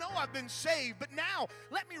understanding. I know I've been saved, but now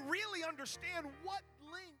let me really understand what